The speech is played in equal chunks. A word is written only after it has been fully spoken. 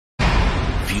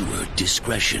Viewer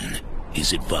discretion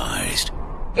is advised.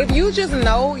 If you just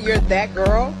know you're that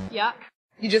girl, yeah,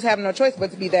 you just have no choice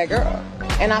but to be that girl.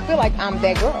 And I feel like I'm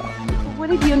that girl. What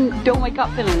if you don't wake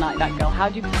up feeling like that girl? How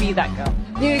do you be that girl?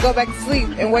 You need to go back to sleep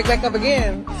and wake back up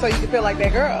again so you can feel like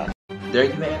that girl. There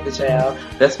you have it, child.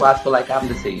 That's why I feel like I'm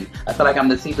the T. I feel like I'm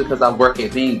the T because I work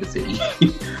at being the T.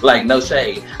 Like, no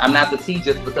shade. I'm not the T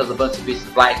just because a bunch of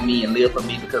bitches like me and live for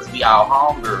me because we all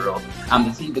homegirls. I'm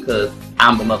the T because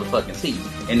I'm the motherfucking T.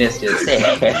 And that's just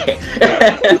sad.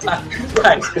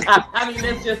 I mean,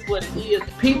 that's just what it is.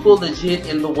 People legit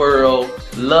in the world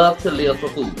love to live for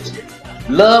foolishness.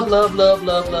 Love to live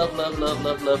for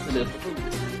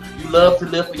foolishness. Love to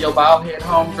live for your bald head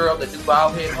homegirl that just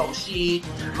bald head whole shit.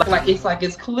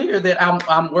 It's clear that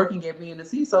I'm working at being the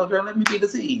C, so girl, let me be the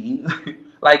C.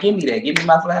 Like, give me that, give me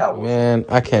my flowers. Man,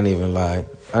 I can't even lie.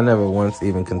 I never once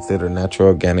even considered natural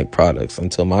organic products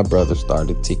until my brother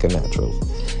started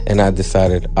TYKANATURALS, and I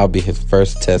decided I'll be his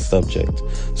first test subject.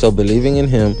 So believing in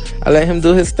him, I let him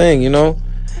do his thing, you know?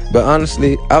 But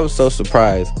honestly, I was so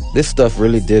surprised. This stuff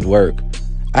really did work.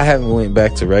 I haven't went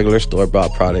back to regular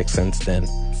store-bought products since then.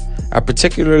 I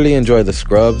particularly enjoy the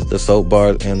scrubs, the soap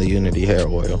bars, and the Unity hair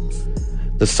oil.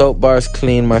 The soap bars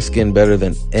clean my skin better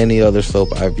than any other soap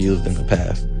I've used in the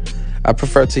past. I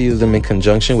prefer to use them in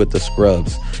conjunction with the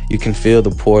scrubs. You can feel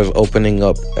the pores opening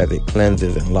up as it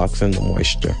cleanses and locks in the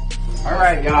moisture.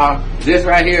 Alright, y'all. This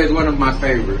right here is one of my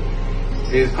favorites.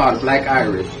 It is called Black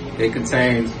Irish. It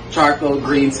contains charcoal,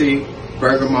 green tea,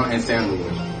 bergamot, and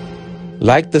sandalwood.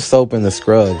 Like the soap and the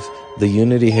scrubs, the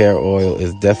Unity hair oil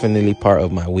is definitely part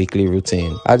of my weekly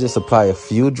routine. I just apply a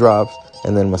few drops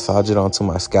and then massage it onto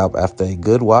my scalp after a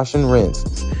good wash and rinse.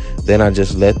 Then I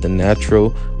just let the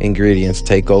natural ingredients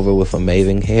take over with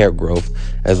amazing hair growth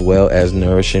as well as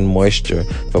nourishing moisture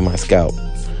for my scalp.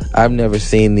 I've never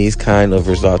seen these kind of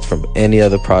results from any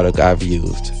other product I've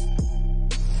used.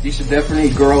 You should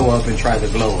definitely grow up and try the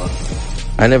glow up.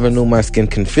 I never knew my skin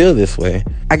can feel this way.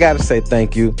 I gotta say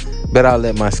thank you, but I'll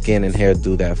let my skin and hair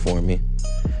do that for me.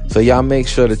 So y'all make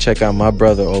sure to check out my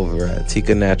brother over at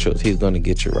TYKANATURALS. He's gonna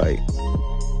get you right.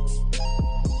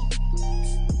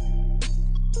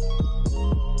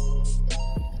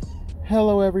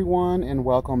 Hello everyone, and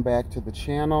welcome back to the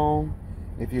channel.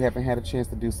 If you haven't had a chance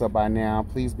to do so by now,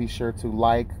 please be sure to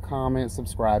like, comment,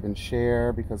 subscribe, and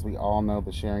share, because we all know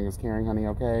that sharing is caring, honey,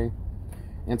 okay?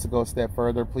 And to go a step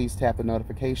further, please tap the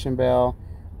notification bell.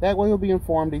 That way you'll be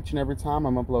informed each and every time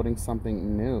I'm uploading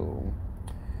something new.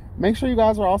 Make sure you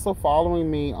guys are also following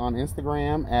me on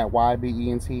Instagram at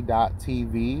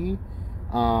ybent.tv.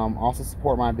 Also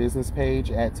support my business page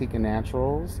at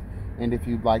TYKANATURALS. And if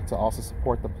you'd like to also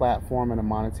support the platform in a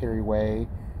monetary way,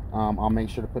 I'll make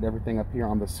sure to put everything up here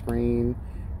on the screen.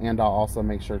 And I'll also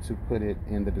make sure to put it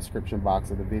in the description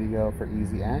box of the video for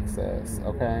easy access,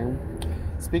 okay?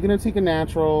 Speaking of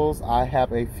TYKANATURALS, I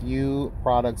have a few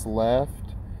products left.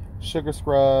 Sugar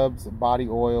scrubs, body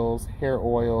oils, hair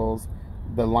oils.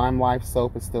 The Lime Life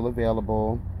soap is still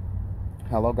available.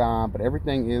 Hello, God, but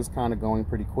everything is kind of going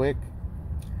pretty quick.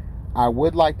 I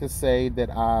would like to say that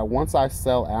once I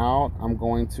sell out, I'm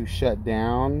going to shut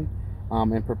down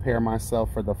and prepare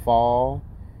myself for the fall.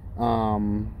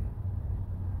 I'm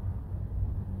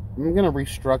going to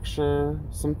restructure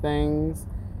some things.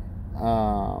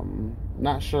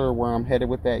 Not sure where I'm headed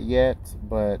with that yet,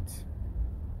 but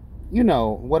you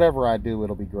know, whatever I do,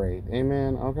 it'll be great.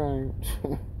 Amen. Okay.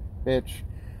 Bitch.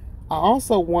 I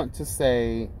also want to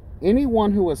say,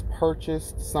 anyone who has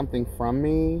purchased something from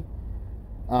me,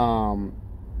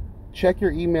 check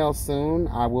your email soon.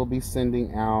 I will be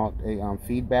sending out a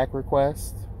feedback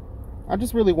request. I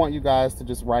just really want you guys to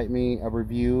just write me a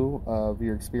review of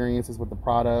your experiences with the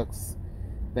products,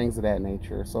 things of that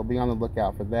nature. So be on the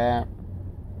lookout for that.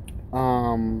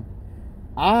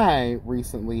 I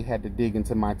recently had to dig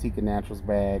into my TYKANATURALS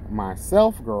bag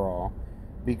myself, girl,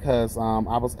 because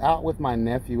I was out with my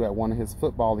nephew at one of his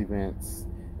football events.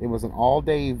 It was an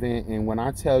all-day event, and when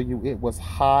I tell you it was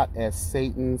hot as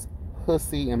Satan's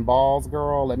pussy and balls,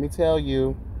 girl, let me tell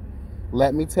you,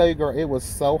 girl, it was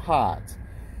so hot.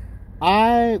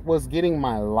 I was getting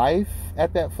my life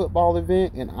at that football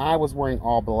event, and I was wearing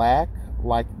all black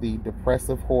like the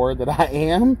depressive whore that I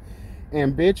am.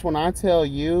 And bitch, when I tell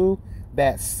you,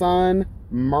 that sun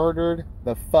murdered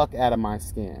the fuck out of my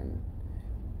skin.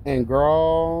 And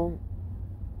girl,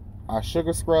 I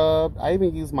sugar scrubbed. I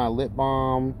even used my lip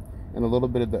balm and a little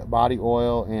bit of the body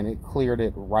oil, and it cleared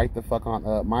it right the fuck on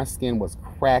up. My skin was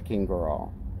cracking,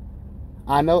 girl.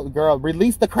 I know, girl,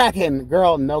 release the cracking,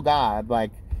 girl. No God,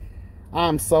 like,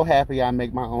 I'm so happy I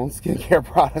make my own skincare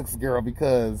products, girl,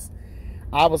 because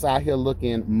I was out here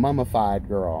looking mummified,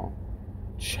 girl.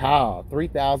 child,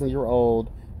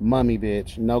 3,000-year-old mummy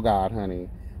bitch. No God, honey.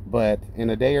 But in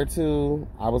a day or two,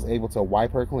 I was able to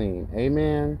wipe her clean.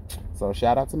 Amen. So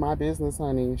shout out to my business,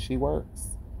 honey. She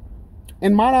works.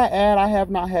 And might I add, I have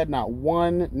not had not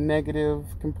one negative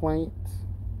complaint.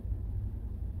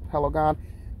 Hello, God.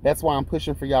 That's why I'm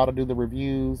pushing for y'all to do the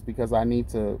reviews, because I need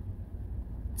to.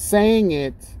 Saying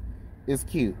it is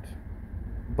cute,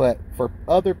 but for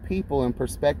other people and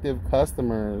prospective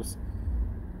customers,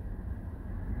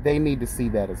 they need to see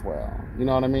that as well. You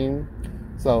know what I mean?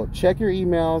 So check your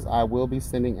emails. I will be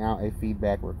sending out a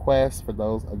feedback request for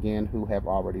those, again, who have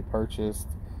already purchased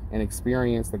and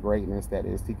experienced the greatness that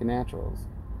is TYKANATURALS.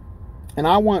 And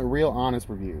I want real, honest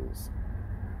reviews.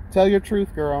 Tell your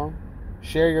truth, girl.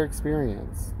 Share your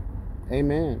experience.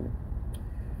 Amen.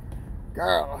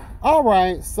 Girl. All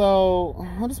right, so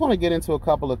I just want to get into a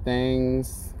couple of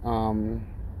things.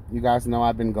 You guys know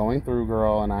I've been going through,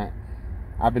 girl, and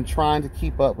I've been trying to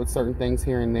keep up with certain things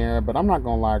here and there, but I'm not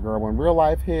gonna lie, girl, when real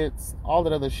life hits, all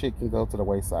that other shit can go to the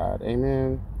wayside.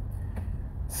 Amen.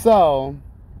 So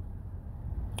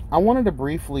I wanted to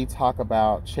briefly talk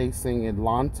about Chasing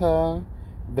Atlanta,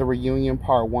 the reunion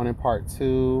part 1 and part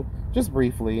 2. Just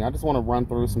briefly, I just want to run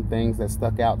through some things that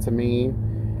stuck out to me,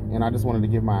 and I just wanted to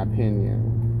give my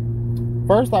opinion.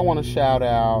 First, I want to shout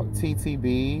out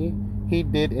TTB. He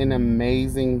did an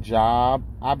amazing job.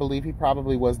 I believe he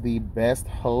probably was the best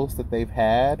host that they've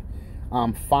had.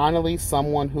 Finally,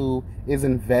 someone who is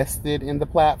invested in the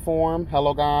platform.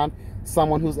 Hello, God.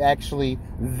 Someone who's actually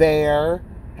there,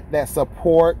 that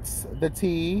supports the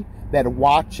tea, that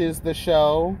watches the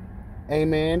show.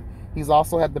 Amen. He's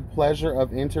also had the pleasure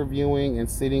of interviewing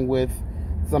and sitting with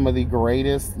some of the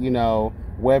greatest,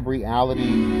 web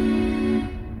reality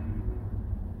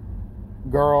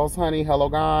girls, honey. Hello,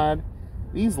 God.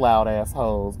 These loud ass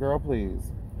hoes, girl,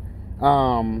 please.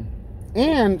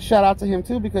 And shout out to him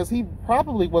too, because he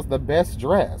probably was the best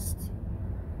dressed.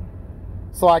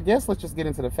 So I guess let's just get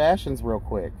into the fashions real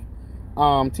quick.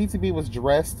 TTB was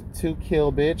dressed to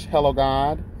kill, bitch. Hello,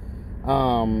 God.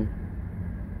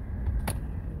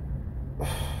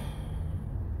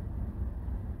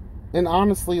 And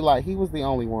honestly, like, he was the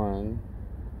only one.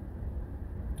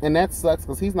 And that sucks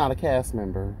because he's not a cast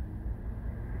member.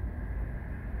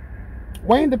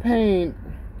 Wayne DePayne,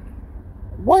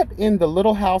 what in the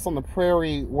Little House on the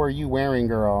Prairie were you wearing,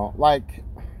 girl? Like,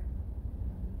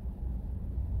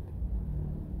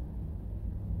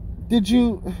 did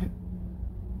you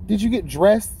get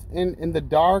dressed in the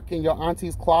dark in your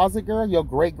auntie's closet, girl? Your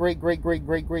great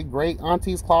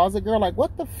auntie's closet, girl? Like,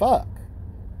 what the fuck?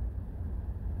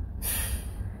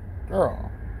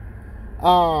 Girl.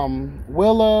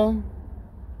 Willa,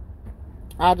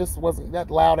 I just wasn't, that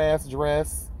loud ass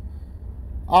dress.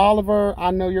 Oliver,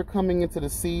 I know you're coming into the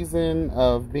season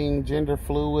of being gender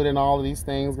fluid and all of these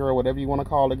things, girl, whatever you want to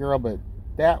call it, girl, but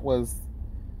it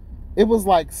was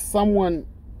like someone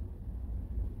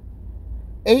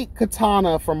ate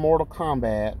Katana from Mortal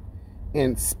Kombat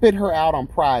and spit her out on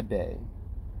Pride Day.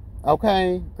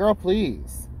 Okay? Girl,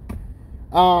 please.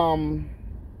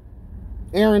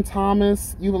 Aaron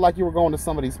Thomas, you look like you were going to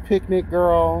somebody's picnic,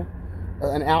 girl.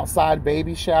 An outside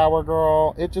baby shower,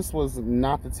 girl. It just was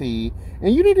not the tea.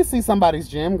 And you need to see somebody's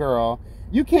gym, girl.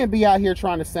 You can't be out here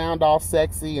trying to sound all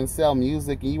sexy and sell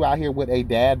music and you out here with a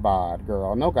dad bod,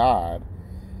 girl. No God.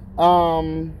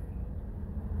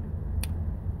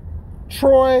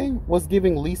 Troy was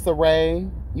giving Lisa Ray,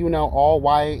 all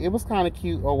white. It was kind of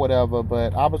cute or whatever,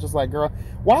 but I was just like, girl,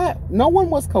 why? No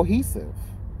one was cohesive.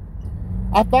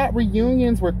 I thought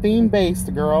reunions were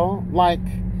theme-based, girl. Like,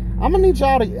 I'm gonna need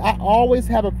y'all to, I always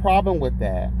have a problem with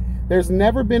that. There's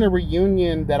never been a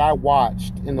reunion that I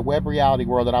watched in the web reality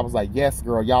world that I was like, yes,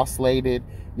 girl, y'all slayed it.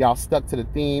 Y'all stuck to the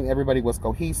theme. Everybody was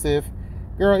cohesive.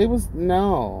 Girl, it was,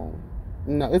 no.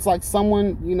 It's like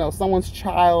someone's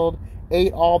child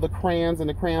ate all the crayons in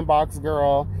the crayon box,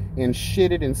 girl, and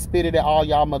shitted and spitted at all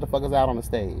y'all motherfuckers out on the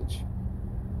stage.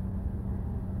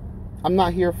 I'm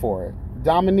not here for it.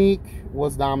 Dominique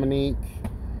was Dominique.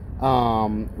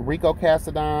 Rico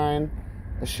Cassadine,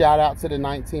 a shout out to the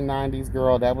 1990s,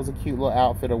 girl. That was a cute little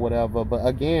outfit or whatever. But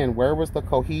again, where was the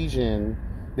cohesion?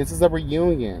 This is a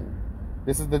reunion.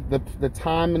 This is the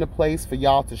time and the place for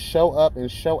y'all to show up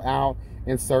and show out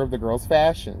and serve the girls'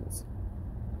 fashions.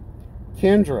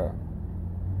 Kendra,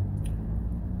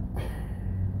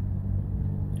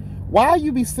 why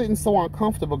you be sitting so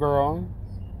uncomfortable, girl?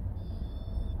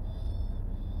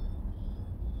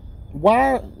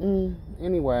 Why?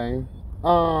 Anyway,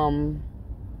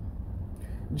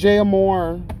 Jaya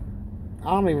Moore,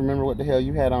 I don't even remember what the hell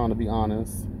you had on, to be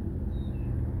honest.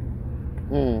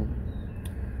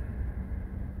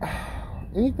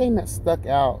 Anything that stuck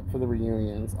out for the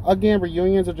reunions? Again,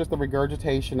 reunions are just a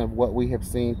regurgitation of what we have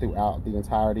seen throughout the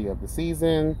entirety of the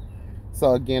season.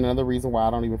 So again, another reason why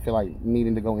I don't even feel like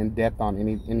needing to go in depth on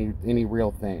any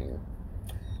real thing.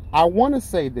 I want to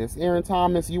say this, Aaron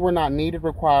Thomas, you were not needed,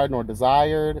 required, nor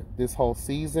desired this whole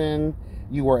season.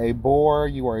 You were a bore.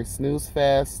 You were a snooze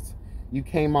fest. You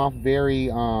came off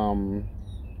very, I'm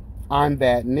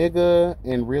that nigga,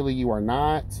 and really you are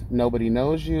not. Nobody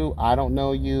knows you. I don't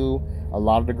know you. A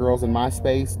lot of the girls in my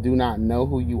space do not know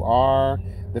who you are.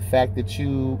 The fact that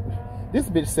this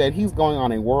bitch said he's going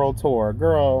on a world tour.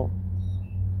 Girl.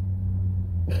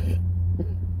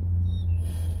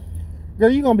 Girl,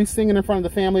 you gonna be singing in front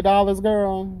of the Family Dollars,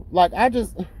 girl? Like, I'm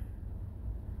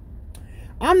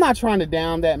not trying to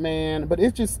down that man, but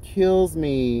it just kills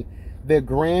me the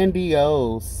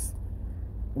grandiose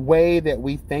way that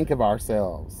we think of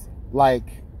ourselves.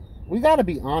 Like, we got to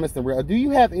be honest and real. Do you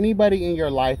have anybody in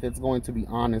your life that's going to be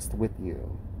honest with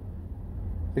you?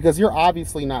 Because you're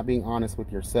obviously not being honest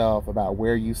with yourself about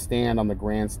where you stand on the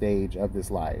grand stage of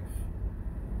this life.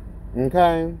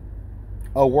 Okay?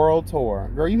 A world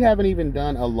tour. Girl, you haven't even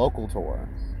done a local tour.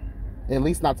 At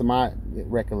least not to my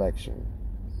recollection.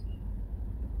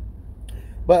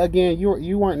 But again,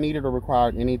 you weren't needed or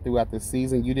required any throughout this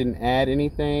season. You didn't add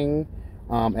anything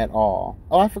at all.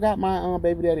 Oh, I forgot my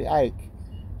baby daddy Ike.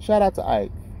 Shout out to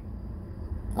Ike.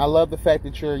 I love the fact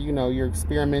that you're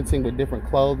experimenting with different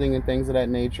clothing and things of that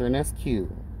nature, and that's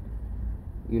cute.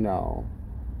 No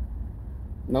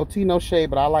tea, no shade,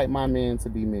 but I like my men to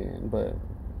be men. But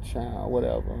child,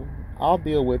 whatever. I'll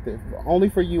deal with it. Only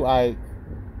for you, Ike.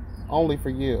 Only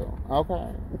for you. Okay.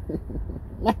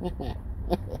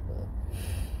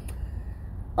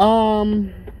 I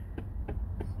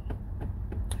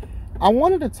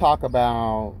wanted to talk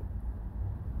about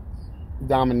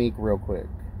Dominique real quick.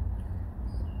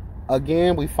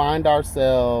 Again, we find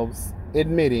ourselves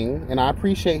admitting, and I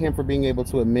appreciate him for being able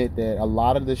to admit that a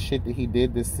lot of the shit that he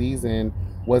did this season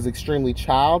was extremely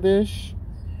childish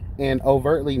and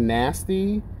overtly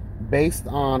nasty based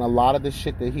on a lot of the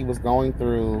shit that he was going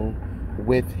through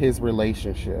with his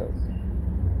relationship.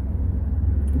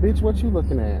 Bitch, what you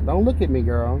looking at? Don't look at me,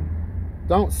 girl.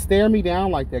 Don't stare me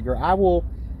down like that, girl.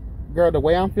 Girl, the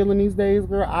way I'm feeling these days,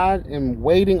 girl, I am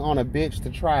waiting on a bitch to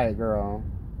try it, girl.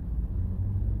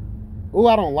 Ooh,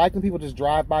 I don't like when people just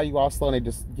drive by you all slow and they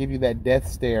just give you that death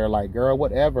stare, like, girl,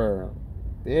 whatever,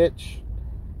 bitch.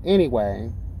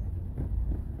 Anyway.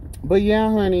 But yeah,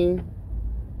 honey,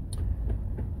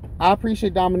 I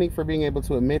appreciate Dominique for being able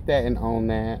to admit that and own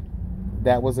that.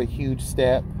 That was a huge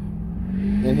step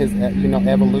in his,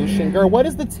 evolution. Girl, what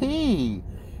is the tea?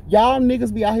 Y'all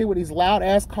niggas be out here with these loud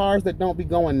ass cars that don't be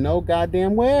going no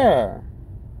goddamn where.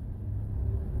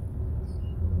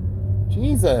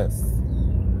 Jesus.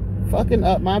 Fucking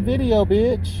up my video,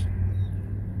 bitch.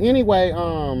 Anyway,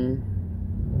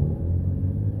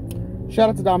 shout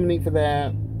out to Dominique for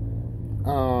that.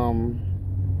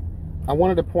 I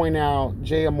wanted to point out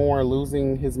Jay Amore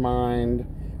losing his mind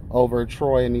over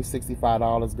Troy and these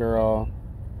 $65, girl.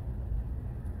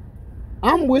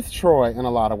 I'm with Troy in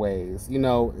a lot of ways.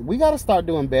 We got to start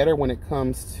doing better when it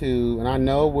comes to, and I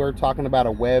know we're talking about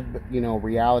a web,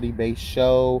 reality-based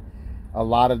show. A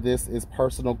lot of this is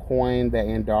personal coin that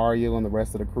Andario and the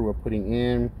rest of the crew are putting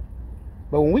in.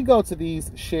 But when we go to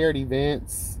these shared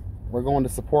events, we're going to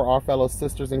support our fellow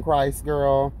sisters in Christ,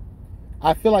 girl.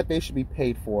 I feel like they should be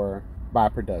paid for by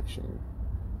production.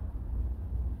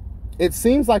 It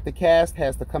seems like the cast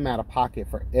has to come out of pocket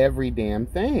for every damn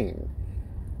thing.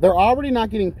 They're already not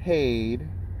getting paid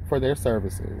for their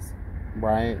services,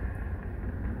 right?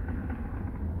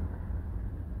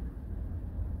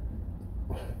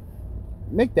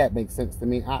 Make that make sense to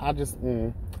me. I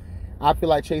feel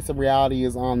like Chasing Reality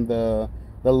is on the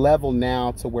level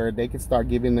now to where they can start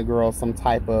giving the girls some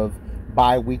type of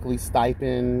bi-weekly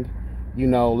stipend.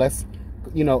 Let's,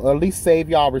 at least save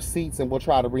y'all receipts and we'll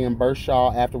try to reimburse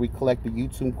y'all after we collect the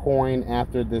YouTube coin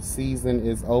after the season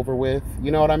is over with.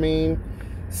 You know what I mean?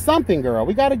 Something, girl.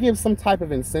 We got to give some type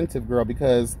of incentive, girl,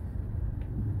 because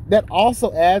that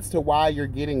also adds to why you're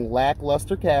getting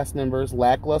lackluster cast members,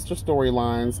 lackluster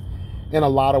storylines in a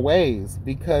lot of ways,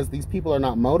 because these people are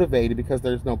not motivated because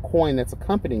there's no coin that's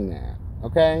accompanying that,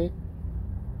 okay?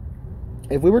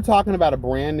 If we were talking about a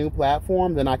brand new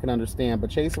platform, then I can understand, but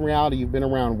Chasing Reality, you've been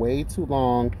around way too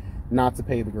long not to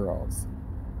pay the girls.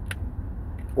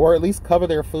 Or at least cover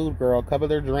their food, girl, cover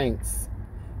their drinks.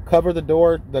 Cover the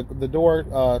door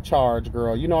charge,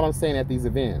 girl. You know what I'm saying, at these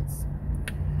events.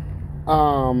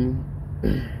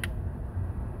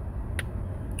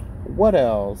 What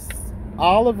else?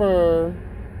 Oliver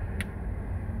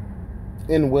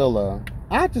and Willa.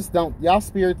 I just don't, y'all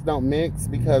spirits don't mix,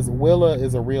 because Willa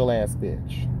is a real ass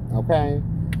bitch. Okay?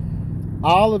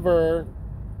 Oliver,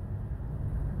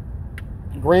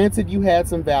 granted you had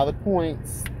some valid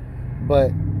points,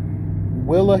 but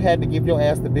Willa had to give your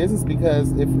ass the business,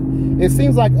 because if it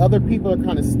seems like other people are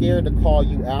kind of scared to call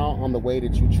you out on the way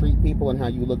that you treat people and how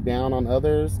you look down on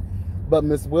others. But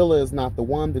Miss Willa is not the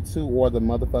 1, the 2, or the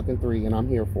motherfucking 3, and I'm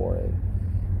here for it.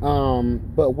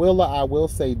 But Willa, I will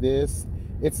say this.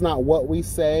 It's not what we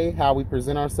say, how we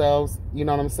present ourselves. You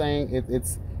know what I'm saying?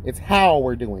 It's how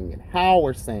we're doing it, how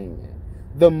we're saying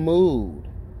it, the mood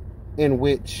in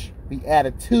which, the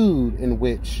attitude in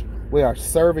which we are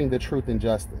serving the truth and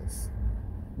justice.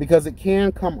 Because it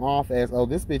can come off as, oh,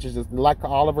 this bitch is just, like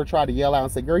Oliver tried to yell out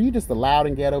and say, girl, you just a loud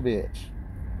and ghetto bitch.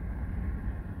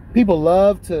 People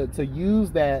love to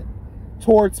use that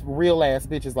towards real ass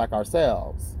bitches like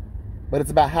ourselves. But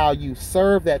it's about how you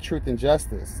serve that truth and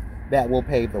justice that will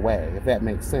pave the way, if that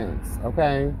makes sense.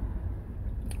 Okay?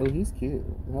 Oh, he's cute.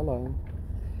 Hello.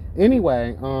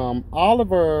 Anyway,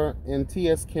 Oliver and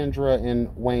T.S. Kendra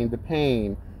and Wayne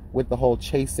DePayne with the whole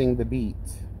chasing the beat.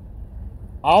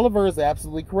 Oliver is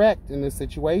absolutely correct in this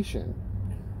situation.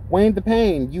 Wayne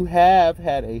DePayne, you have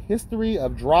had a history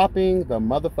of dropping the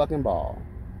motherfucking ball.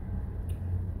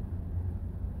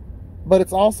 But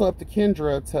it's also up to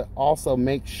Kendra to also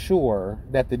make sure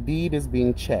that the deed is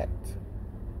being checked.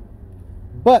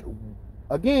 But,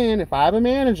 again, if I have a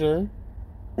manager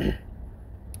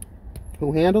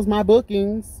who handles my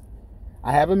bookings,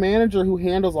 I have a manager who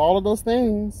handles all of those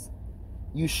things,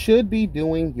 you should be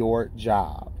doing your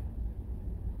job.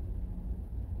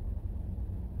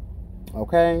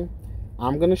 Okay?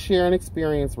 I'm going to share an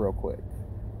experience real quick.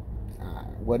 I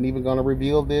wasn't even going to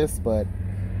reveal this, but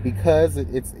because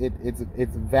it's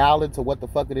valid to what the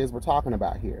fuck it is we're talking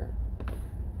about here.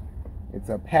 It's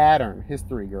a pattern,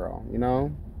 history, girl, you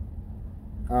know?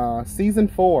 Season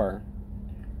 4,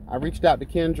 I reached out to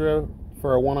Kendra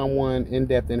for a one-on-one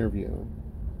in-depth interview.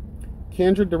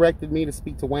 Kendra directed me to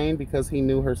speak to Wayne because he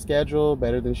knew her schedule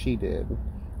better than she did.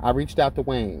 I reached out to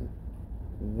Wayne.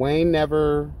 Wayne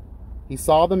never, he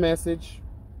saw the message,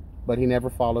 but he never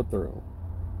followed through.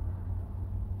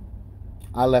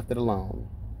 I left it alone.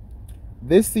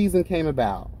 This season came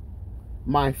about.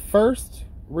 My first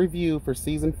review for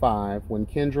season 5, when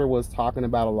Kendra was talking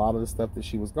about a lot of the stuff that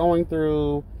she was going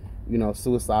through, you know,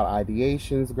 suicide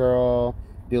ideations, girl,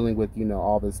 dealing with, you know,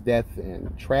 all this death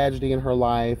and tragedy in her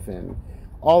life and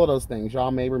all of those things.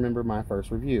 Y'all may remember my first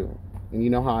review, and you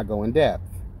know how I go in depth.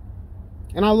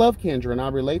 And I love Kendra and I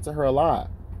relate to her a lot.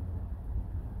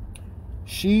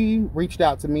 She reached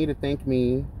out to me to thank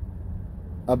me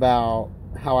about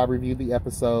how I reviewed the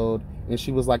episode, and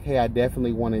she was like, hey, I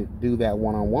definitely want to do that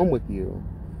one-on-one with you.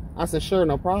 I said, sure,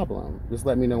 no problem. Just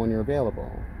let me know when you're available.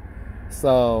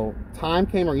 So time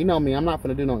came, or you know me, I'm not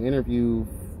going to do no interview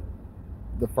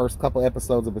the first couple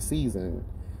episodes of a season.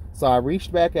 So I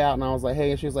reached back out and I was like,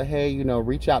 hey, and she was like, hey, you know,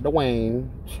 reach out to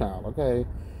Wayne. Child, okay.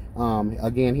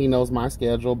 Again, he knows my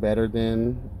schedule better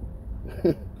than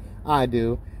I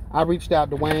do. I reached out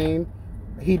to Wayne.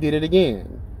 He did it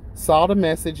again. Saw the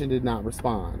message and did not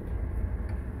respond.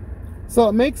 So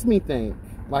it makes me think,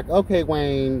 like, okay,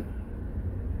 Wayne,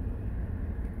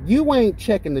 you ain't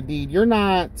checking the deed. You're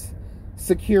not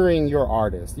securing your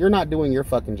artist. You're not doing your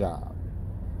fucking job.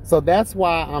 So that's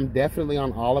why I'm definitely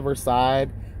on Oliver's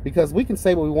side, because we can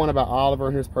say what we want about Oliver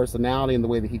and his personality and the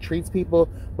way that he treats people,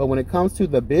 but when it comes to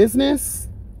the business,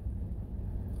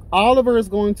 Oliver is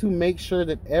going to make sure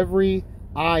that every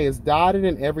I is dotted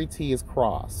and every T is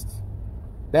crossed.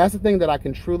 That's the thing that I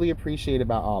can truly appreciate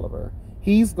about Oliver.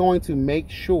 He's going to make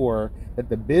sure that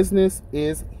the business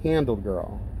is handled,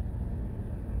 girl.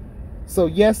 So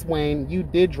yes, Wayne, you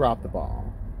did drop the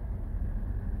ball.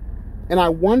 And I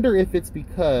wonder if it's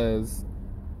because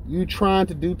you're trying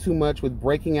to do too much with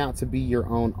breaking out to be your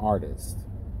own artist.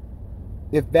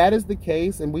 If that is the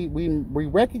case, and we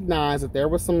recognize that there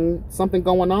was something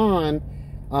going on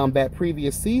that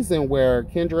previous season where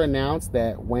Kendra announced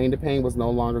that Wayne DePayne was no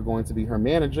longer going to be her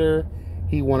manager.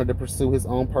 He wanted to pursue his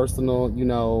own personal, you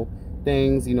know,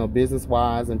 things, you know,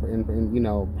 business-wise and you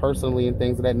know, personally and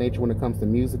things of that nature when it comes to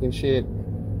music and shit.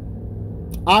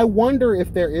 I wonder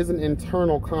if there is an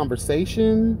internal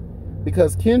conversation,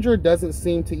 because Kendra doesn't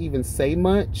seem to even say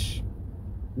much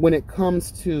when it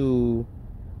comes to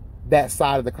that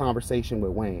side of the conversation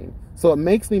with Wayne. So it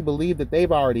makes me believe that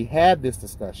they've already had this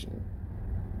discussion.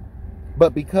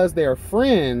 But because they're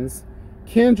friends,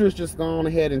 Kendra's just gone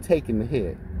ahead and taken the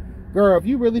hit. Girl, if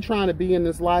you really trying to be in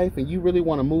this life and you really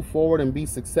want to move forward and be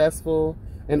successful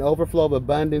and overflow of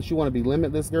abundance, you want to be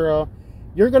limitless, girl,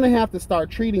 you're going to have to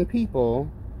start treating people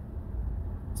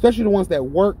especially the ones that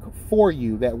work for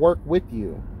you, that work with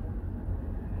you.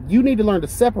 You need to learn to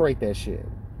separate that shit.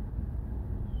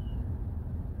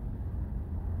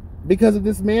 Because if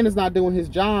this man is not doing his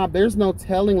job, there's no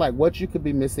telling like what you could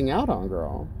be missing out on,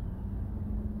 girl.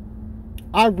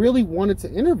 I really wanted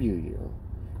to interview you.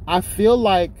 I feel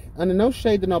like, and no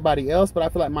shade to nobody else, but I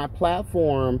feel like my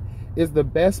platform is the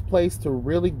best place to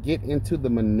really get into the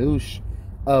minutiae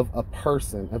of a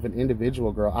person, of an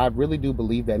individual, girl. I really do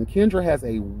believe that. And Kendra has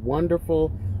a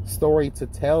wonderful story to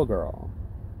tell, girl.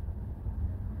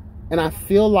 And I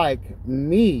feel like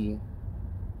me,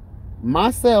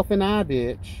 myself and I,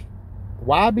 bitch,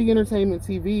 YB Entertainment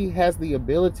TV has the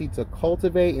ability to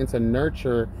cultivate and to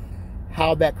nurture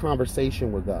how that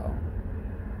conversation would go.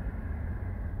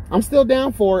 I'm still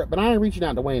down for it, but I ain't reaching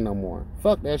out to Wayne no more.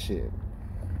 Fuck that shit.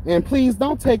 And please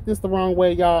don't take this the wrong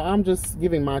way, y'all. I'm just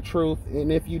giving my truth.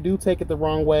 And if you do take it the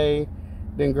wrong way,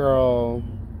 then girl,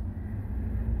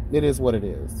 it is what it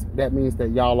is. That means that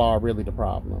y'all are really the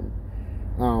problem.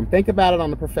 Think about it on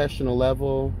the professional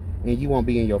level, and you won't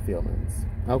be in your feelings.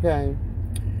 Okay?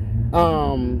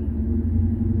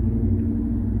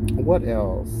 What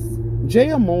else?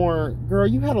 Jaya Moore, girl,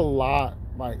 you had a lot.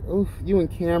 Like, oof, you and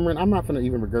Cameron. I'm not gonna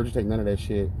even regurgitate none of that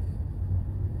shit.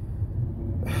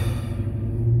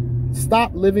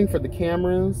 Stop living for the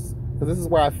cameras, because this is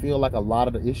where I feel like a lot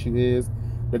of the issue is.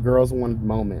 The girls wanted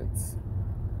moments,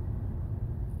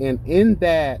 and in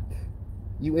that,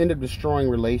 you end up destroying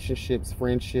relationships,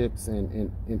 friendships,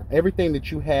 and everything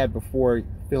that you had before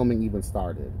filming even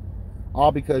started,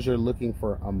 all because you're looking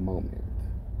for a moment.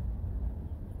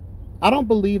 I don't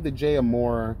believe that Jaya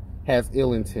Moore has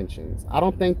ill intentions. I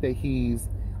don't think that he's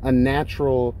a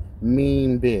natural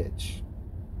mean bitch.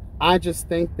 I just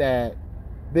think that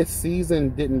this season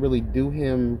didn't really do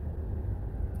him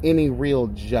any real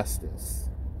justice.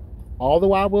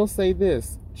 Although I will say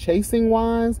this, chasing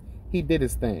wise, he did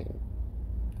his thing.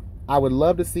 I would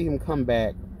love to see him come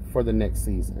back for the next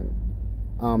season.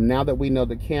 Now that we know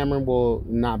that Cameron will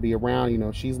not be around, you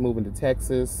know, she's moving to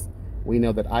Texas. We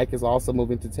know that Ike is also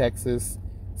moving to Texas.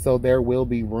 So there will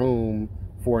be room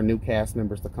for new cast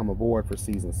members to come aboard for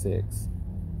season 6.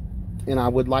 And I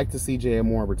would like to see Jaya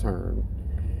Moore return.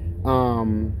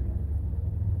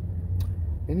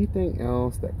 Anything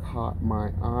else that caught my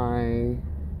eye?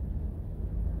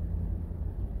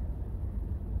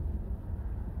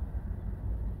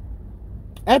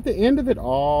 At the end of it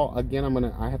all, again,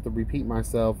 I have to repeat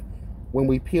myself. When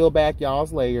we peel back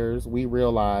y'all's layers, we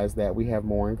realize that we have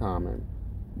more in common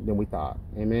than we thought.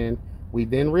 Amen. We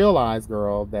then realize,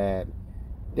 girl, that,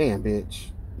 damn, bitch,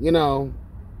 you know,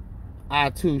 I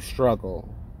too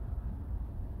struggle.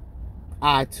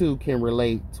 I too can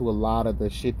relate to a lot of the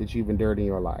shit that you've endured in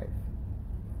your life.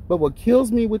 But what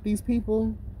kills me with these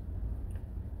people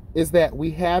is that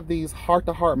we have these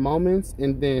heart-to-heart moments,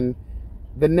 and then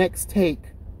the next take,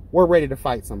 we're ready to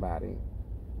fight somebody.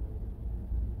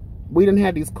 We done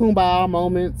had these kumbaya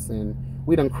moments, and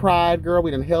we done cried, girl.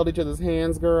 We done held each other's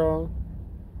hands, girl.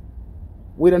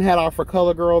 We done had our For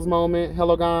Color Girls moment,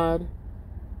 hello God.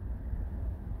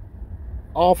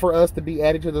 All for us to be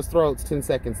at each other's throats 10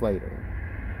 seconds later.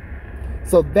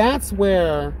 So that's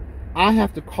where I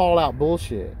have to call out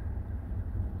bullshit.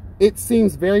 It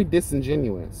seems very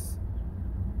disingenuous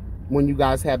when you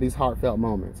guys have these heartfelt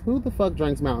moments. Who the fuck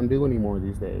drinks Mountain Dew anymore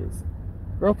these days?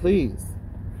 Girl, please.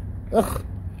 Ugh.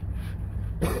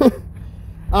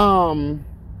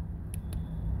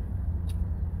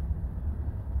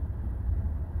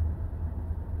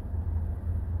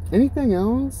 Anything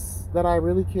else that I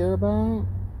really care about?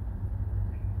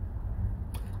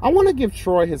 I want to give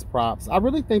Troy his props. I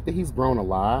really think that he's grown a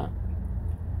lot.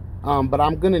 But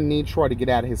I'm going to need Troy to get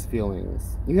out of his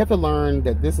feelings. You have to learn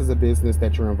that this is a business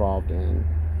that you're involved in.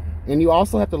 And you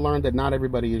also have to learn that not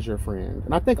everybody is your friend.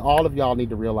 And I think all of y'all need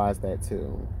to realize that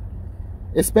too.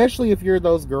 Especially if you're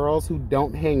those girls who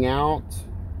don't hang out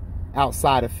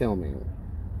outside of filming.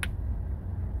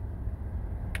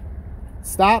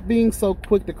 Stop being so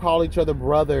quick to call each other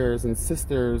brothers and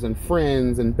sisters and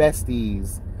friends and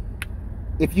besties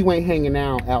if you ain't hanging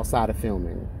out outside of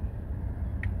filming.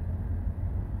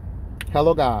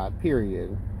 Hello God,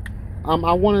 period. I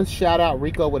want to shout out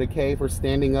Rico with a K for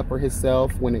standing up for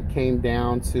himself when it came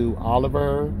down to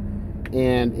Oliver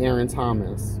and Aaron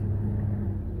Thomas.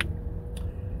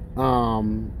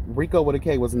 Rico with a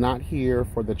K was not here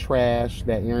for the trash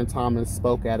that Aaron Thomas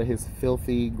spoke out of his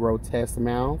filthy, grotesque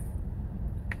mouth.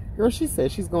 Girl, she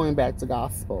said she's going back to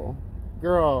gospel.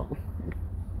 Girl.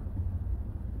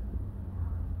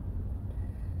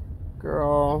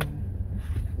 Girl.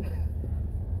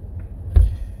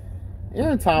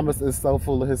 Aaron Thomas is so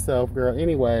full of himself, girl.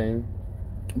 Anyway,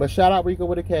 But shout out Rico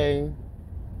with a K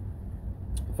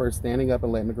for standing up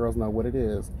and letting the girls know what it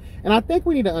is. And I think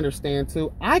we need to understand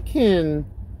too, I can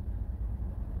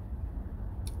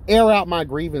air out my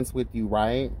grievance with you,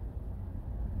 right?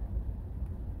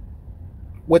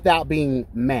 Without being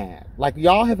mad. Like,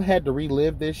 y'all have had to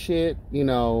relive this shit. You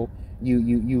know,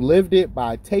 you lived it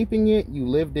by taping it. You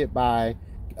lived it by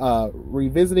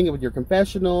revisiting it with your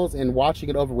confessionals and watching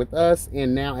it over with us,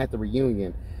 and now at the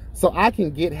reunion. So I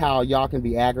can get how y'all can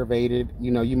be aggravated.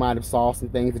 You know, you might have saw some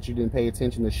things that you didn't pay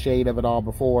attention, the shade of it all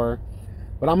before.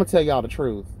 But I'm going to tell y'all the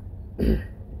truth.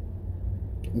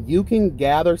 You can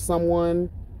gather someone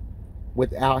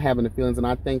without having the feelings, and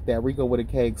I think that Rico with a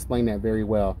K explained that very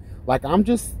well. Like, I'm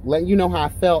just letting you know how I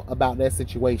felt about that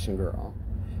situation, girl.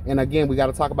 And again, we got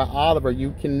to talk about Oliver.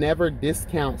 You can never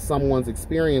discount someone's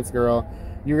experience, girl.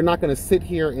 You're not going to sit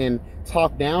here and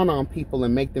talk down on people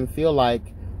and make them feel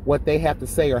like what they have to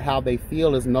say or how they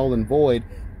feel is null and void,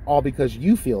 all because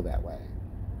you feel that way.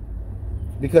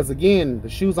 Because again, the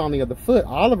shoe's on the other foot.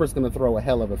 Oliver's going to throw a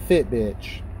hell of a fit,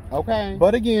 bitch. Okay.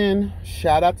 But again,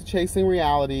 shout out to Chasing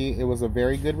Reality. It was a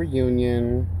very good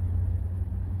reunion.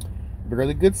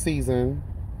 Really good season.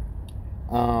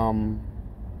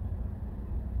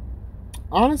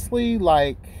 Honestly,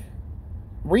 like,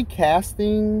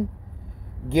 recasting,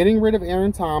 getting rid of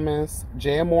Aaron Thomas,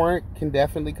 Jay Amore can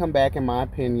definitely come back, in my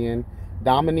opinion.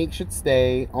 Dominique should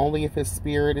stay, only if his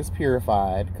spirit is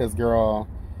purified. Because, girl,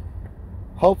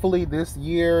 hopefully this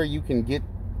year you can get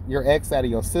your ex out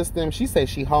of your system. She says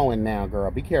she hoeing now, girl.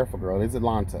 Be careful, girl. It's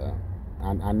Atlanta.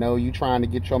 I know you trying to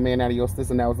get your man out of your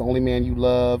system. That was the only man you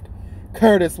loved.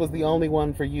 Curtis was the only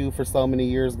one for you for so many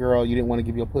years, girl. You didn't want to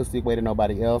give your pussy away to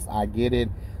nobody else. I get it.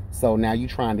 So now you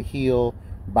trying to heal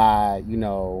by, you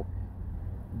know,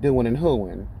 doing and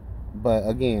hooing. But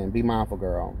again, be mindful,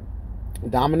 girl.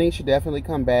 Dominique should definitely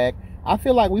come back. I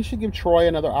feel like we should give Troy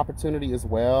another opportunity as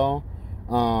well.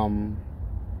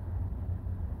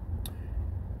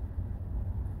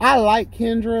 I like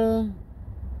Kendra,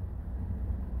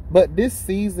 but this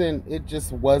season it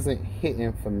just wasn't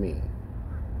hitting for me.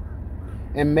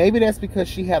 And maybe that's because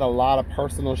she had a lot of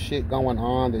personal shit going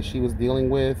on that she was dealing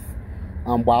with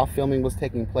while filming was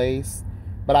taking place.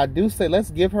 But I do say, let's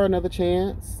give her another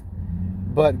chance.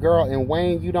 But girl, and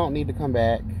Wayne, you don't need to come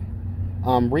back.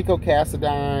 Rico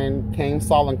Cassadine came,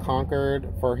 saw, and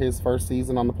conquered for his first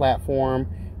season on the platform.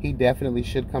 He definitely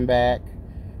should come back.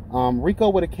 Rico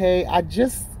with a K, I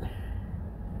just...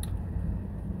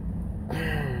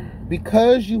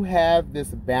 because you have this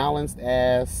balanced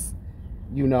ass,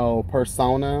 you know,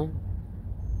 persona,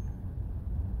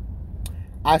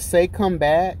 I say come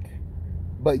back,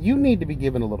 but you need to be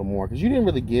given a little more, because you didn't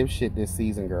really give shit this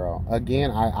season, girl.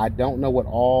 Again, I don't know what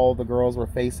all the girls were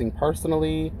facing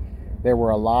personally. There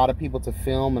were a lot of people to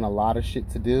film and a lot of shit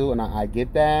to do, and I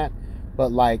get that.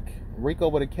 But like Rico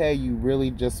with a K, you really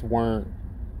just weren't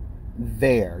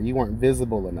there. You weren't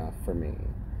visible enough for me.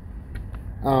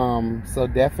 So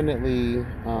definitely,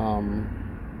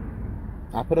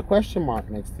 I put a question mark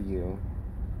next to you.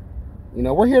 You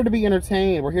know, we're here to be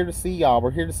entertained. We're here to see y'all.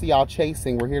 We're here to see y'all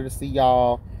chasing. We're here to see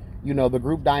y'all, you know, the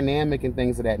group dynamic and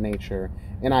things of that nature.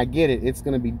 And I get it. It's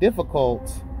going to be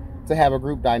difficult to have a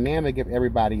group dynamic if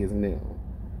everybody is new.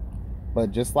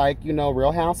 But just like, you know,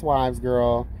 Real Housewives,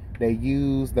 girl, they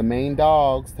use the main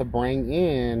dogs to bring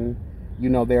in, you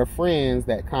know, their friends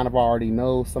that kind of already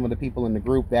know some of the people in the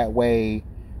group. That way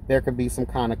there could be some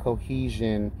kind of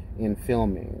cohesion in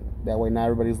filming. That way not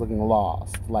everybody's looking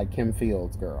lost, like Kim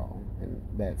Fields, girl, in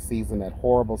that season, that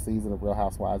horrible season of Real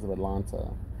Housewives of Atlanta.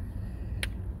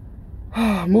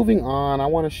 Moving on, I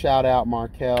want to shout out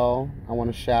Markel. I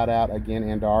want to shout out again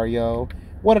Andario.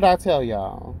 What did I tell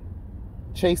y'all?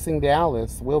 Chasing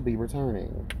Dallas will be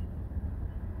returning.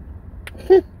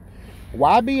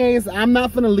 YBA is, I'm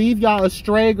not gonna leave y'all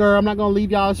astray, girl. I'm not gonna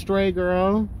leave y'all astray,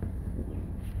 girl.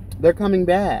 They're coming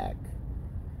back.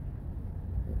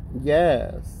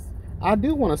 Yes. I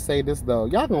do want to say this, though.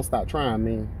 Y'all gonna stop trying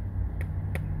me.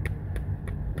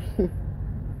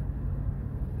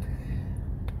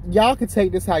 Y'all can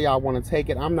take this how y'all want to take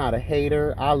it. I'm not a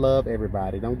hater. I love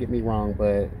everybody. Don't get me wrong,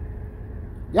 but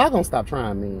y'all gonna stop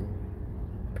trying me.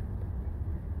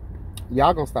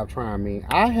 Y'all gonna stop trying me.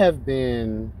 I have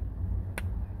been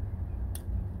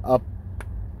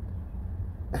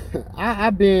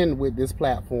I've been with this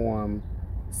platform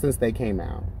since they came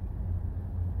out.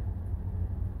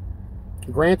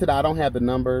 Granted, I don't have the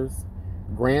numbers.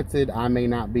 Granted, I may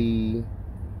not be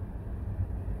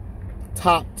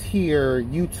top tier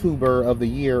YouTuber of the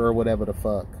year or whatever the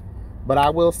fuck. But I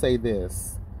will say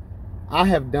this. I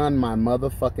have done my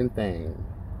motherfucking thing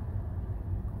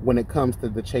when it comes to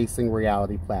the Chasing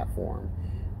Reality platform.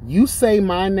 You say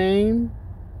my name,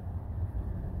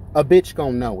 a bitch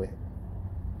gonna know it.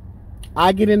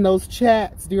 I get in those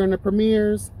chats during the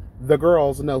premieres, the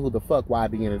girls know who the fuck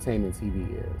YB Entertainment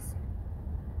TV is.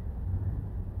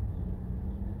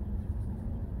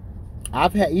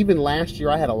 I've had, even last year,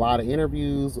 I had a lot of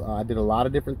interviews. I did a lot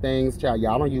of different things. Child,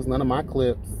 y'all don't use none of my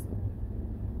clips.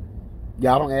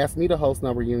 Y'all don't ask me to host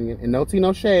no reunion. And no tea,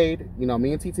 no shade. You know,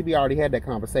 me and TTB already had that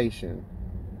conversation.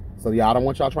 So y'all don't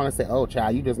want y'all trying to say, oh,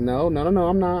 child, you just know. No,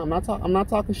 I'm not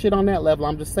talking shit on that level.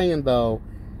 I'm just saying, though,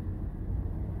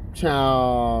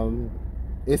 child,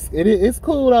 it's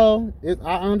cool, though.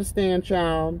 I understand,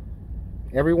 child.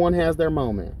 Everyone has their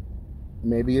moment.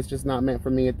 Maybe it's just not meant for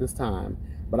me at this time.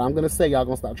 But I'm going to say, y'all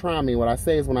going to stop trying me. What I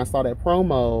say is, when I saw that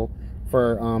promo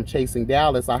for Chasing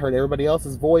Dallas, I heard everybody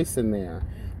else's voice in there.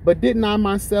 But didn't I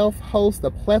myself host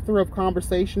a plethora of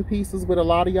conversation pieces with a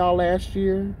lot of y'all last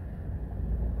year?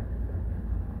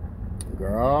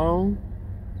 Girl.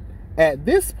 At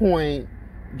this point,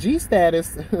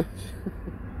 G-Status,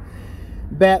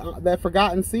 that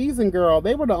Forgotten Season girl,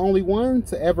 they were the only one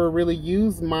to ever really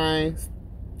use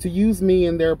me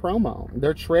in their promo.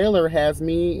 Their trailer has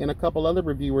me and a couple other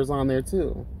reviewers on there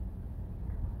too.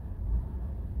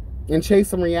 In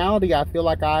Chasing Reality, I feel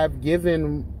like I've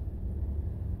given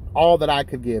all that I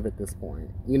could give at this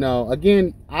point. You know,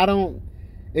 again, I don't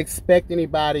expect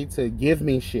anybody to give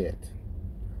me shit,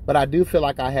 but I do feel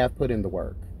like I have put in the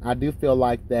work. I do feel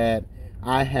like that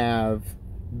I have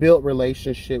built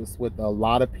relationships with a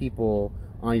lot of people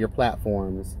on your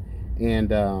platforms,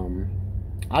 and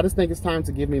I just think it's time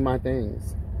to give me my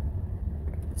things.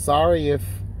 Sorry if...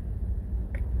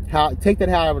 take that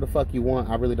however the fuck you want.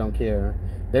 I really don't care.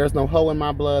 There's no hoe in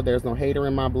my blood. There's no hater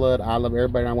in my blood. I love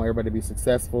everybody. I want everybody to be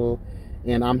successful.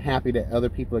 And I'm happy that other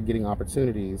people are getting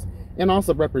opportunities. And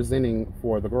also representing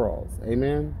for the girls.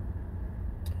 Amen?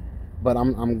 But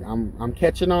I'm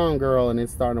catching on, girl. And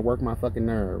it's starting to work my fucking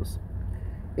nerves.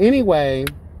 Anyway...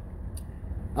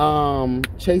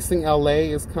 Chasing LA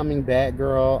is coming back,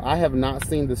 girl. I have not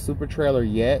seen the super trailer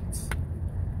yet.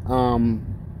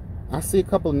 I see a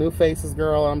couple of new faces,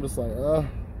 girl. I'm just like, ugh.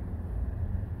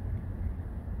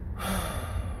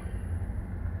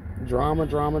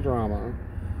 Drama.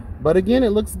 But again, it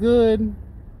looks good.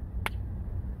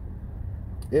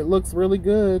 It looks really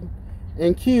good.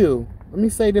 And Q, let me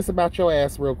say this about your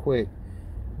ass real quick.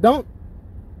 This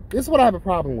is what I have a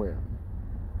problem with.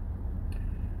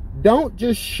 Don't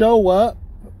just show up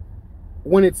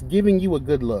when it's giving you a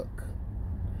good look.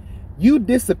 You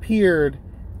disappeared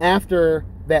after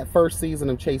that first season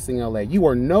of Chasing LA. You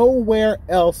are nowhere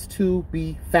else to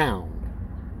be found.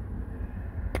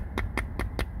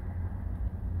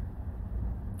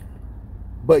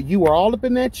 But you were all up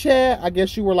in that chat. I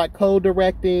guess you were like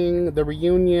co-directing the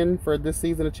reunion for this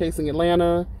season of Chasing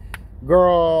Atlanta.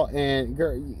 Girl,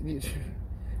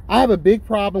 I have a big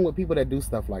problem with people that do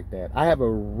stuff like that. I have a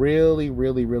really,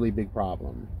 really, really big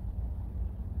problem.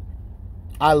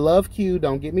 I love Q,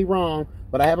 don't get me wrong,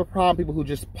 but I have a problem with people who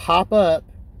just pop up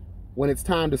when it's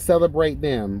time to celebrate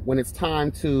them, when it's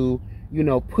time to, you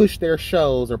know, push their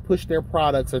shows or push their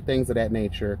products or things of that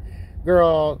nature.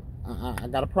 Girl, I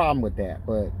got a problem with that,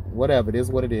 but whatever, it is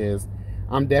what it is.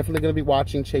 I'm definitely going to be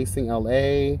watching Chasing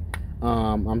LA.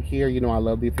 I'm here, you know, I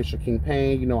love the official King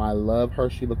Payne. You know, I love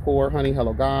Hershey Liqueur, honey,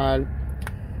 hello God.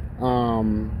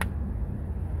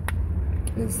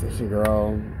 Listen,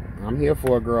 girl, I'm here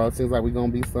for it, girl. It seems like we're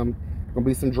gonna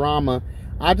be some drama.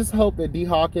 I just hope that D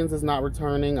Hawkins is not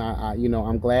returning. You know,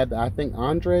 I'm glad that I think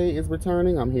Andre is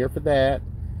returning. I'm here for that.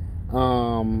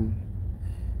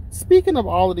 Speaking of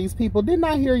all of these people, didn't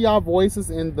I hear y'all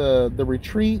voices in the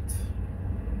retreat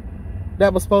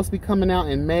that was supposed to be coming out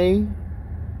in May?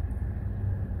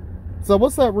 So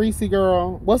what's up, Reese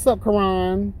girl? What's up,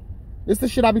 Karan? This is the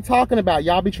shit I be talking about.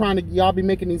 Y'all be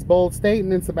making these bold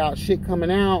statements about shit coming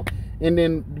out, and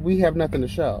then we have nothing to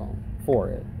show for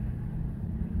it.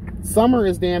 Summer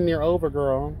is damn near over,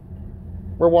 girl.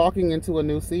 We're walking into a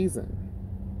new season.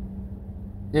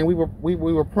 And we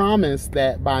were promised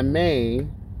that by May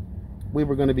we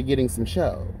were going to be getting some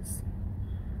shows.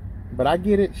 But I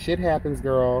get it, shit happens,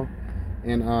 girl.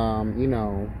 And you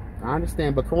know, I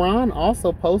understand. But Karan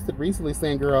also posted recently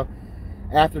saying, girl,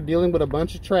 after dealing with a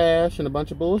bunch of trash and a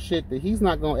bunch of bullshit, that he's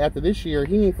not going, after this year,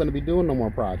 he ain't going to be doing no more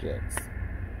projects.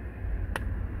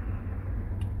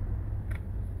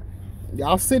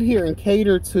 Y'all sit here and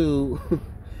cater to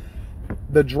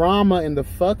the drama and the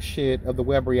fuck shit of the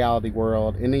web reality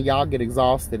world, and then y'all get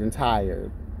exhausted and tired.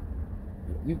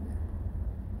 You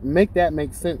make that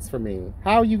make sense for me.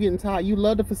 How are you getting tired? You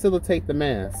love to facilitate the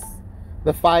mess,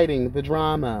 the fighting, the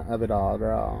drama of it all,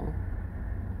 girl.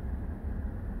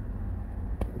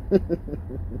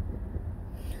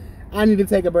 I need to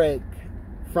take a break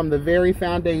from the very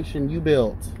foundation you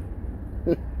built.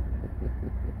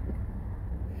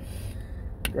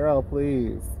 Girl,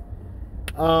 please.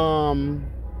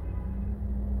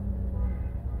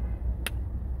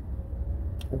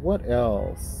 What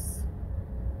else?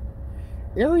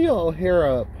 Ariel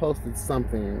O'Hara posted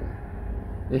something,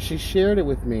 and she shared it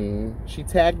with me. She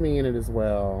tagged me in it as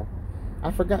well.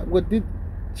 I forgot, what did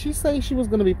she say? She was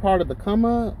going to be part of the come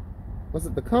up? Was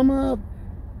it the come up?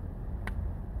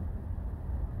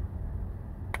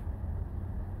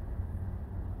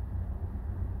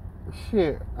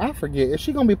 Shit, I forget. Is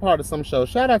she gonna be part of some show?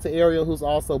 Shout out to Ariel, who's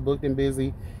also booked and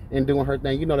busy and doing her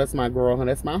thing. You know, that's my girl,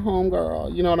 honey. That's my home girl.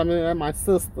 You know what I mean? That's my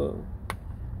sister.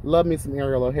 Love me some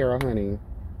Ariel O'Hara, honey.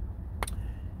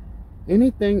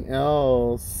 Anything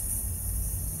else?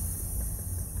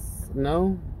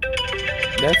 No?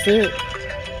 That's it.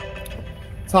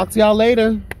 Talk to y'all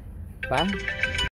later. Bye.